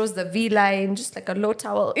shows the V line, just like a low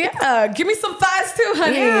towel. Yeah, give me some thighs too,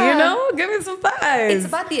 honey. Yeah. You know, give me some thighs. It's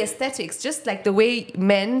about the aesthetics, just like the way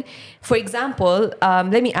men, for example,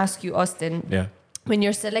 let me ask you, Austin, Yeah. when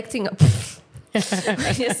you're selecting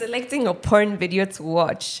when you're selecting a porn video to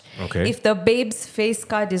watch, Okay. if the babe's face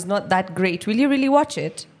card is not that great, will you really watch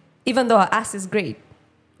it? Even though her ass is great.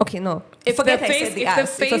 Okay, no. if Forget the I face, said the if the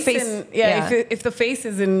ass. If a face, face, in, yeah, if the face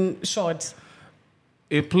is in short,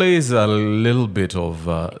 it plays a little bit of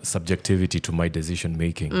subjectivity to my decision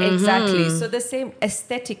making. Exactly. So the same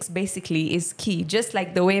aesthetics basically is key. Just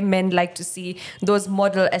like the way men like to see those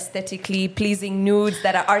model aesthetically pleasing nudes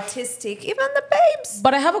that are artistic, even the babes.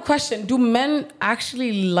 But I have a question. Do men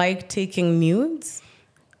actually like taking nudes?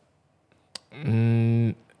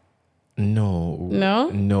 No. No?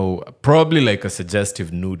 No. Probably like a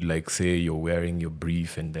suggestive nude, like say you're wearing your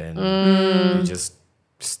brief and then you just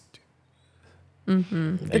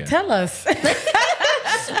yeah. Tell us.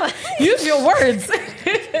 Use your words.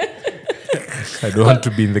 I don't want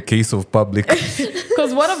to be in the case of public.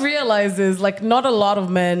 Because what I've realized is like not a lot of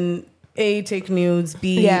men A, take nudes,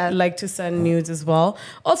 B, like to send nudes as well.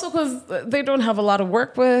 Also because they don't have a lot of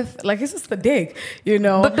work with, like it's just the dick, you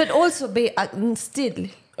know. But also, still.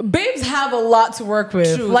 Babes have a lot to work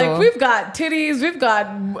with. True, like though. we've got titties, we've got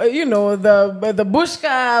the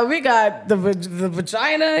bushka, we got the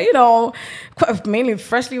vagina, mainly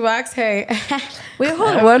freshly waxed. Hey, We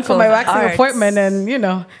hold one for my waxing appointment, and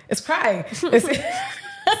it's cry. It's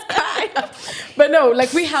cry. But no,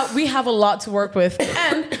 like we have a lot to work with,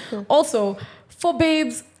 and also for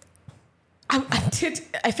babes,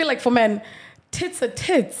 I feel like for men, tits are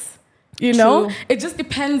tits. True. It just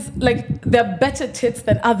depends. Like, they're better tits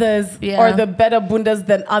than others, Yeah. or they're better bundas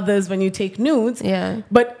than others when you take nudes. Yeah.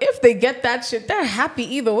 But if they get that shit, they're happy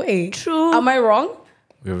either way. True. Am I wrong?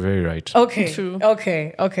 You're very right. Okay. True.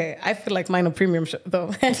 Okay. I feel like mine are premium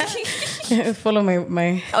though. Follow my.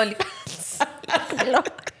 Only.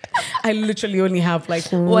 I literally only have like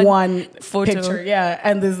one photo. picture,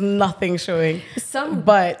 and there's nothing showing.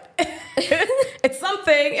 But it's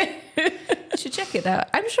something. You should check it out.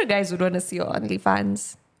 I'm sure guys would want to see your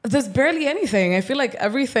OnlyFans. There's barely anything. I feel like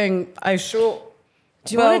everything I show.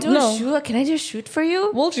 Do you want to do a shoot? Can I just shoot for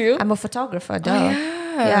you? Would you? I'm a photographer, duh.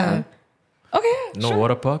 Yeah. Okay. No sure.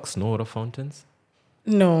 water parks, no water fountains.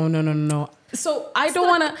 No. So I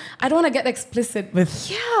don't wanna get explicit with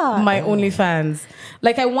my OnlyFans.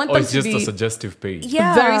 Like I want them It's to just be a suggestive page.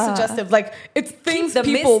 very suggestive. Like it's things the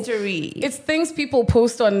people mystery. It's things people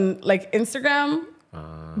post on like Instagram.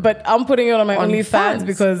 But I'm putting it on my OnlyFans fans.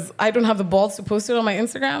 because I don't have the balls to post it on my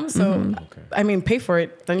Instagram. So I mean, pay for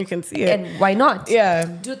it, then you can see it. And why not? Yeah.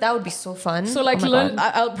 Dude, that would be so fun. So like, Oh my God.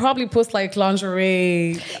 I'll probably post like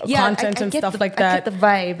lingerie content I and get stuff the, like that. I get the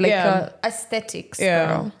vibe, like Yeah. aesthetics, Yeah.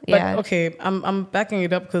 girl. But okay, I'm backing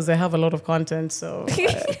it up because I have a lot of content. So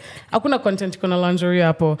hakuna content kuna lingerie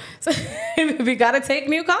hapo. So we gotta take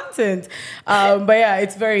new content. But yeah,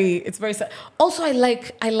 it's very sad. Also, I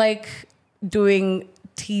like doing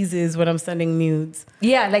teases when I'm sending nudes.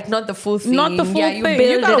 Yeah, like not the full thing. Not the full you thing.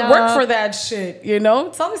 build You gotta it work up. for that shit,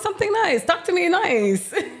 Tell me something nice. Talk to me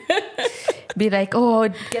nice. Be like, oh,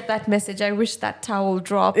 get that message. I wish that towel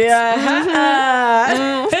dropped.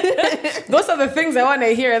 Yeah. Those are the things I want to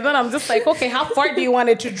hear. And then I'm just like, okay, how far do you want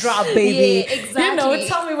it to drop, baby? Yeah, exactly.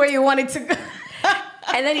 Tell me where you want it to go.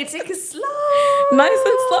 And then you take it slow. Nice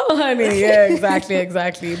and slow, honey. Yeah,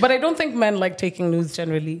 exactly. But I don't think men like taking nudes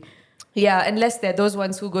generally. Yeah, unless they're those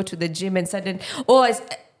ones who go to the gym and suddenly,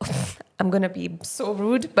 I'm going to be so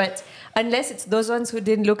rude, but unless it's those ones who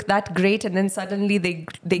didn't look that great and then suddenly they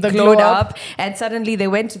glowed glow up and suddenly they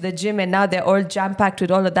went to the gym and now they're all jam-packed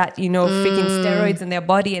with all of that, freaking steroids in their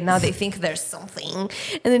body and now they think there's something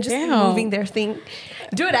and then just moving their thing.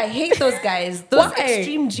 Dude, I hate those guys. Those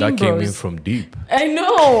extreme gym That came bros. in from deep. I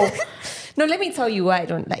know. No, let me tell you why I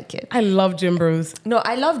don't like it. I love gym bros. No,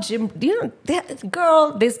 I love gym.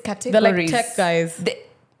 There's categories. They're like tech guys.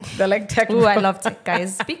 They're like tech Ooh, I bros. love tech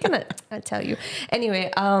guys. Speaking of, I'll tell you.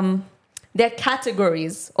 Anyway, there are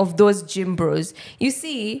categories of those gym bros. You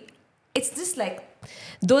see, it's just like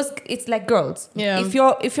it's like girls. Yeah. If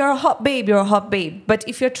you're a hot babe, you're a hot babe. But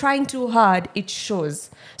if you're trying too hard, it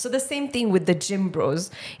shows. So the same thing with the gym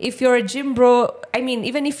bros. If you're a gym bro, I mean,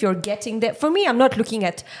 even if you're getting there, for me, I'm not looking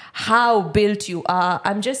at how built you are.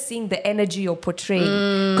 I'm just seeing the energy you're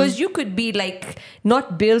portraying. Because you could be like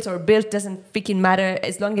not built or built, doesn't freaking matter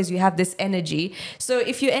as long as you have this energy. So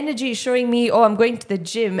if your energy is showing me, I'm going to the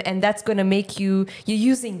gym and that's going to make you're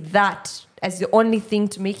using that as the only thing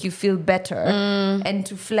to make you feel better and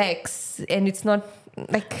to flex. And it's not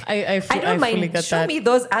like, I don't mind. Show me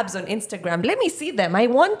those abs on Instagram. Let me see them. I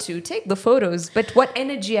want to take the photos. But what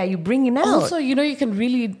energy are you bringing out? Also, you can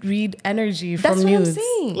really read energy from That's what nudes. I'm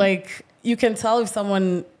saying. Like, you can tell if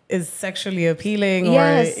someone is sexually appealing,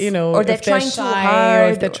 Yes. or, you know, Or they're if they're trying too shy, or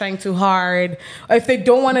hard. if they're trying too hard, or if they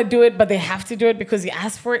don't want to do it, but they have to do it because you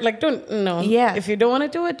asked for it. Like, Yeah. if you don't want to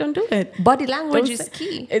do it, don't do it. Body language Don't is say-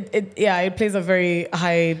 key. It plays a very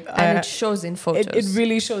high, And it shows in photos. it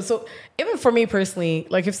really shows. So even for me personally,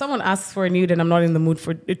 like if someone asks for a nude and I'm not in the mood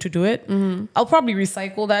for it to do it, I'll probably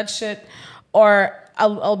recycle that shit, or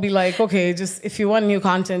I'll be like, okay, just if you want new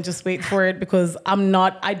content, just wait for it, because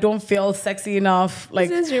I don't feel sexy enough. Like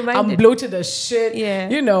This is I'm reminded- bloated as shit, Yeah.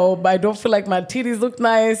 you know, but I don't feel like my titties look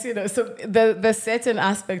nice, you know. So there's certain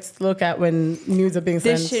aspects to look at when nudes are being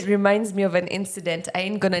sent. This shit reminds me of an incident. I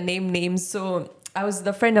ain't gonna name names. So I was with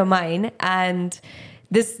a friend of mine, and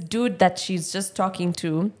this dude that she's just talking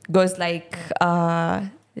to goes like,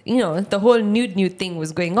 you know, the whole nude thing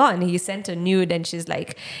was going on. He sent a nude, and she's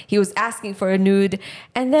like, he was asking for a nude,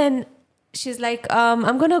 and then she's like,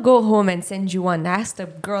 I'm gonna go home and send you one. I asked the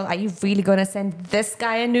girl, are you really gonna send this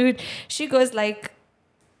guy a nude? She goes like,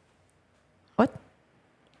 what?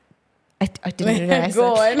 I didn't realize.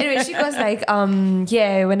 Go that. on. Anyway, she goes like,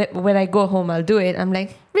 yeah, when I go home, I'll do it. I'm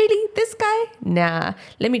like, really? This guy? Nah,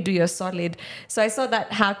 let me do you a solid. So I saw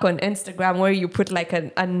that hack on Instagram where you put like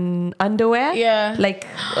an underwear. Yeah. Like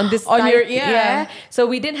on this On thigh. your- yeah. So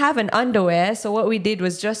we didn't have an underwear. So what we did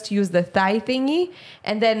was just use the thigh thingy.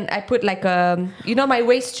 And then I put like my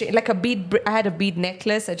waist chain, like a bead. I had a bead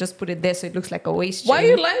necklace. I just put it there so it looks like a waist chain. Why are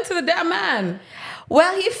you lying to the damn man?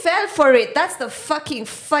 Well, he fell for it. That's the fucking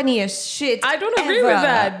funniest shit. I don't agree ever. with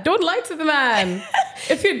that. Don't lie to the man.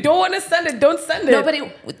 If you don't want to send it, don't send it. No,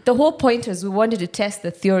 but the whole point is we wanted to test the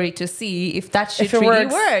theory to see if that shit If it really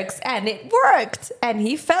works. works. And it worked. And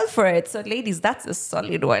he fell for it. So, ladies, that's a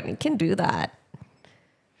solid one. You can do that.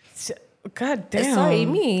 God damn. Sorry,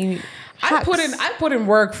 me. I put in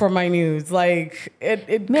work for my nudes. Like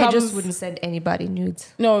it Me, comes. I just wouldn't send anybody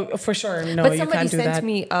nudes. No, for sure. No, But you somebody can't do sent that.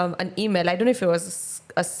 me an email. I don't know if it was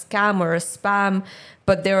a scam or a spam,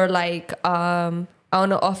 but they were like, I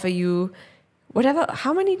want to offer you whatever.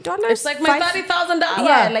 How many dollars? It's like my $30,000.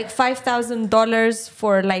 Yeah, like $5,000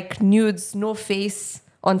 for like nudes, no face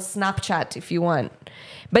on Snapchat if you want.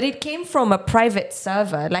 But it came from a private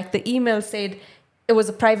server. Like the email said it was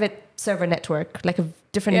a private server network, like a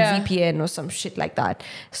different Yeah. VPN or some shit like that.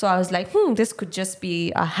 So I was like, this could just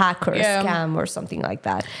be a hack or a scam or something like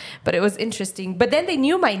that. But it was interesting. But then they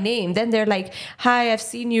knew my name. Then they're like, hi, I've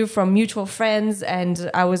seen you from mutual friends, and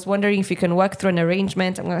I was wondering if you can work through an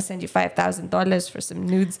arrangement. I'm going to send you $5,000 for some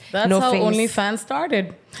nudes. That's no how face. OnlyFans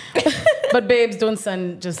started. But babes, don't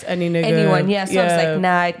send just any nigga. Anyone, yeah. So I was like,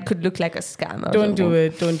 nah, it could look like a scam. Don't do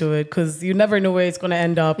it. Don't do it, because you never know where it's gonna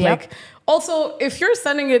end up. Yep. Like, also, if you're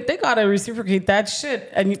sending it, they gotta reciprocate that shit,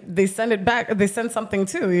 and they send it back. They send something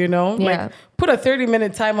too, you know. Yeah. Like, put a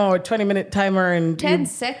 30-minute timer or 20-minute timer and 10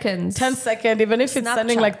 seconds. 10 second, even if it's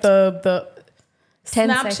sending Snapchat. like the 10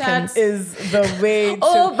 Snapchat seconds. is the way to.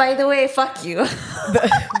 Oh, by the way, fuck you.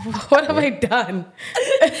 What have I done?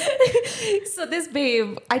 So this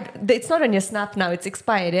babe, it's not on your Snap now. It's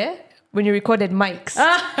expired, eh? When you recorded mics.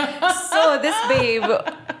 So this babe,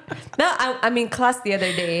 now I'm in class the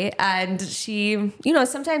other day, and she,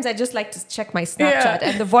 sometimes I just like to check my Snapchat,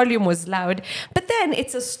 and the volume was loud. But then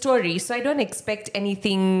it's a story, so I don't expect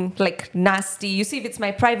anything like nasty. You see, if it's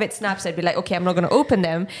my private snaps, I'd be like, okay, I'm not going to open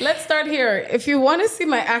them. Let's start here. If you want to see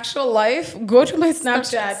my actual life, go to my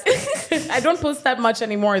Snapchat. I don't post that much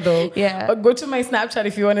anymore, though. Yeah. But go to my Snapchat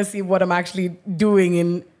if you want to see what I'm actually doing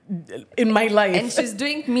in my life. And she's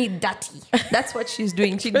doing me dirty. That's what she's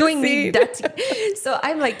doing. She's doing me dirty. So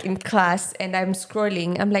I'm like in class and I'm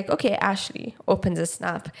scrolling. I'm like, okay, Ashley opens a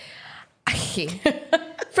snap. Okay.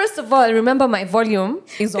 First of all, remember my volume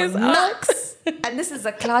is on max. And this is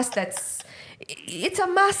a class it's a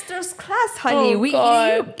master's class, honey. Oh,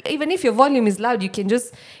 God. Even if your volume is loud, you can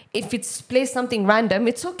just, if it's play something random,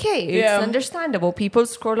 it's okay. It's understandable. People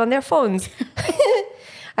scroll on their phones.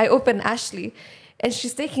 I open Ashley. And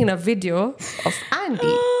she's taking a video of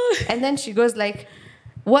Andy. And then she goes like,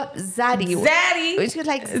 what? Zaddy. She was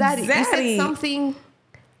like, Zaddy. You said something.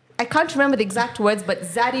 I can't remember the exact words, but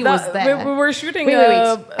Zaddy was there. We were shooting Wait.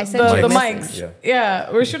 I sent you the a mics. message.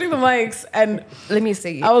 Yeah, we're shooting the mics, and Let me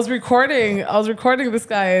see. I was recording this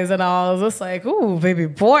guys, and I was just like, "Ooh, baby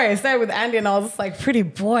boy." I started with Andy, and I was just like, "Pretty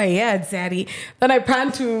boy, yeah, Zaddy." Then I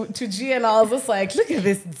panned to G, and I was just like, "Look at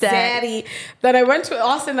this Zaddy." Then I went to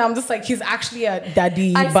Austin, and I'm just like, "He's actually a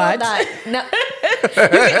daddy, I saw but that. No. you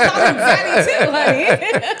can call him Zaddy too,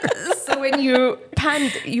 honey." So when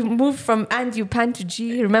you move from and you pan to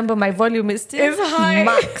G, remember my volume is still It's high.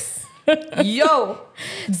 max. Yo.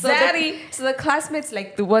 Zaddy. So the classmates,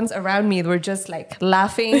 like the ones around me, were just like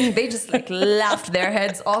laughing. They just like laughed their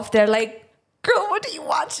heads off. They're like, girl, what are you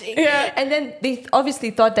watching? Yeah. And then they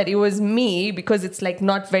obviously thought that it was me because it's like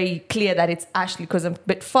not very clear that it's Ashley because I'm a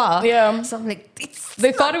bit far. Yeah. So I'm like,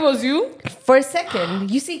 They thought it was you? for a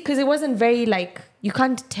second, you see, because it wasn't very like, you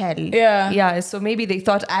can't tell. Yeah. Yeah. So maybe they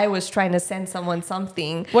thought I was trying to send someone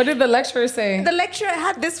something. What did the lecturer say? The lecturer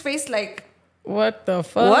had this face like, What the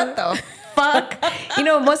fuck? what the fuck? You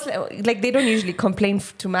know, most like they don't usually complain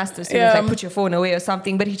to master students Yeah. like put your phone away or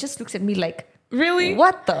something, but he just looks at me like, Really?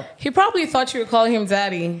 what the? He probably thought you were calling him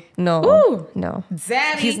daddy. No. Ooh. No.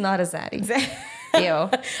 Daddy. He's not a zaddy. Ew. I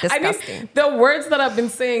mean, Disgusting. the words that I've been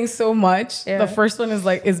saying so much, Yeah. the first one is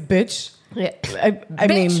bitch. Yeah. I Bitch,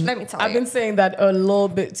 mean, let me tell I've you. been saying that a little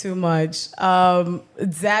bit too much.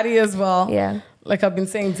 Daddy as well. Yeah. Like I've been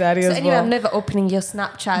saying daddy So as anyway, well. I'm never opening your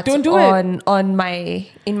Snapchat Don't do it.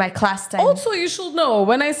 in my class time. Also, you should know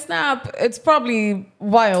when I snap, it's probably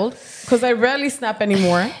wild because I rarely snap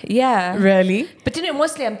anymore. Yeah. Rarely. But you know,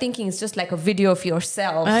 mostly I'm thinking it's just like a video of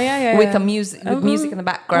yourself Yeah, with yeah. a music music in the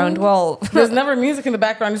background. Well, There's never music in the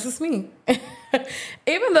background. It's just me.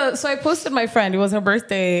 So I posted my friend. It was her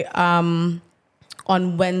birthday on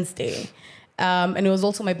Wednesday. And it was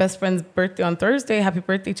also my best friend's birthday on Thursday. Happy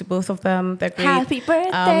birthday to both of them. They're great. Happy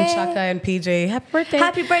birthday. Chaka and PJ. Happy birthday.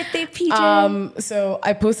 happy birthday, PJ. So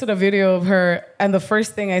I posted a video of her, and the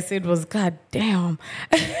first thing I said was, God damn.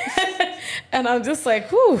 And I'm just like,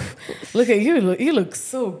 whew, look at you. You look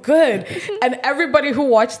so good. And everybody who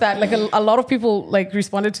watched that, like a lot of people like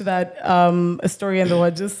responded to that story and they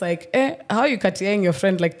were just like, how are you cutting your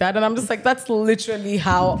friend like that? And I'm just like, that's literally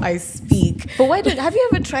how I speak. But have you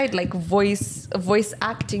ever tried like voice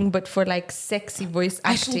acting, but for like sexy voice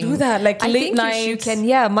I acting? should do that, like I late think night. you can,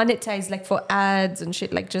 monetize like for ads and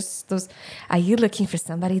shit, like just those. Are you looking for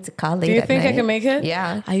somebody to call late Do you at think I night? can make it?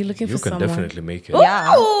 Yeah. Are you looking You for can someone? definitely make it.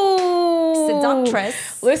 Yeah. Ooh.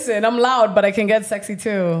 Seductress. Listen, I'm loud, but I can get sexy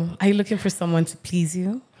too. Are you looking for someone to please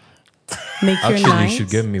you? Make your Actually, night? you should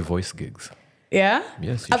give me voice gigs. Yeah?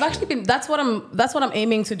 Yes, you I've actually should. been that's what I'm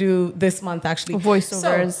aiming to do this month actually.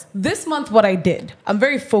 Voiceovers. So, this month what I did, I'm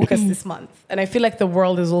very focused this month. And I feel like the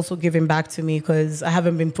world is also giving back to me because I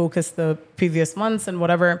haven't been focused the previous months and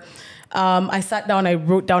whatever. I sat down, I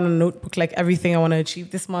wrote down in a notebook like everything I want to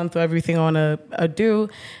achieve this month or everything I want to do.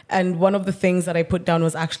 And one of the things that I put down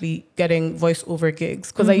was actually getting voiceover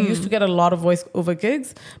gigs because I used to get a lot of voiceover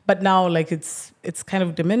gigs, but now like it's kind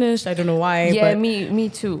of diminished. I don't know why. Yeah, but me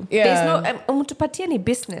too. Yeah. There's no utupatia any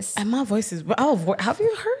business. and my voice is have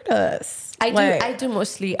you heard us? I do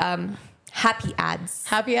mostly happy ads.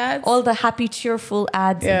 Happy ads. All the happy, cheerful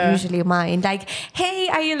ads Yeah. are usually mine. Like, hey,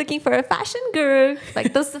 are you looking for a fashion girl?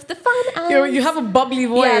 Like those of the fun ads. You have a bubbly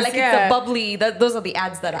voice. Yeah, like it's a bubbly. Those are the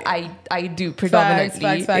ads that I do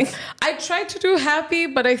predominantly. Facts. I try to do happy,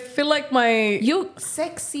 but I feel like my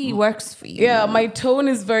Sexy works for you. my tone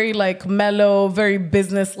is very like mellow, very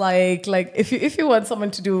business like. Like if you want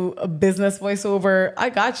someone to do a business voiceover, I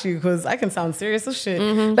got you because I can sound serious as shit.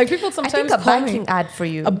 Like people I sometimes think a call banking me ad for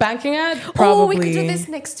you. a banking ad. Probably. Oh, we could do this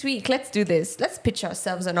next week. Let's do this. Let's pitch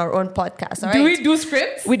ourselves on our own podcast. All right. Do we do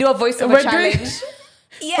scripts? We do a voiceover We're challenge. doing-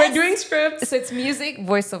 Yes. We're doing scripts. So it's music,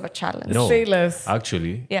 voiceover challenge. No, Say less.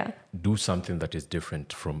 actually, Yeah. do something that is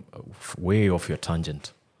different from way off your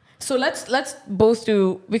tangent. So let's both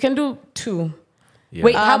do. We can do two. Yeah.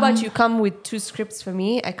 Wait, how about you come with 2 scripts for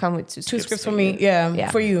me? I come with two Two scripts scripts for me. you.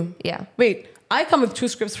 Yeah. For you. Yeah. Wait, I come with 2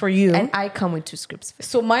 scripts for you. And I come with 2 scripts for you.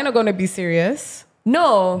 So mine are going to be serious.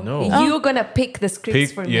 No. You're gonna pick the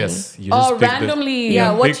scripts for yes. me. You just pick the- Randomly.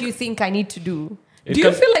 Yeah, what pick- you think I need to do. It Do you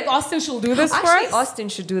can- feel like Austin should do this for Actually, us? Austin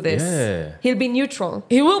should do this. Yeah. He'll be neutral.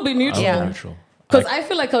 He will be neutral. I'm Yeah. neutral. Because I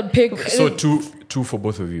feel like I'd pick. So two for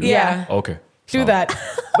both of you. Yeah. Okay. Do Sound. that.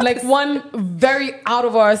 Like one very out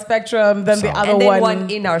of our spectrum, then the Sound. other And then one. one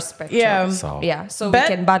in our spectrum. Yeah. Sound. Yeah, so Bet.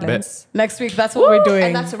 we can balance. Next week, that's what we're doing.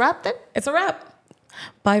 And that's a wrap then? It's a wrap.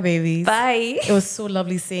 Bye, babies. Bye. It was so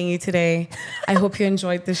lovely seeing you today. I hope you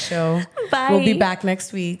enjoyed this show. Bye. We'll be back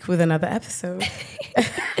next week with another episode.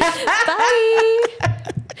 Bye.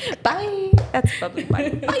 Bye. That's probably bye.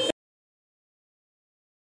 Bye.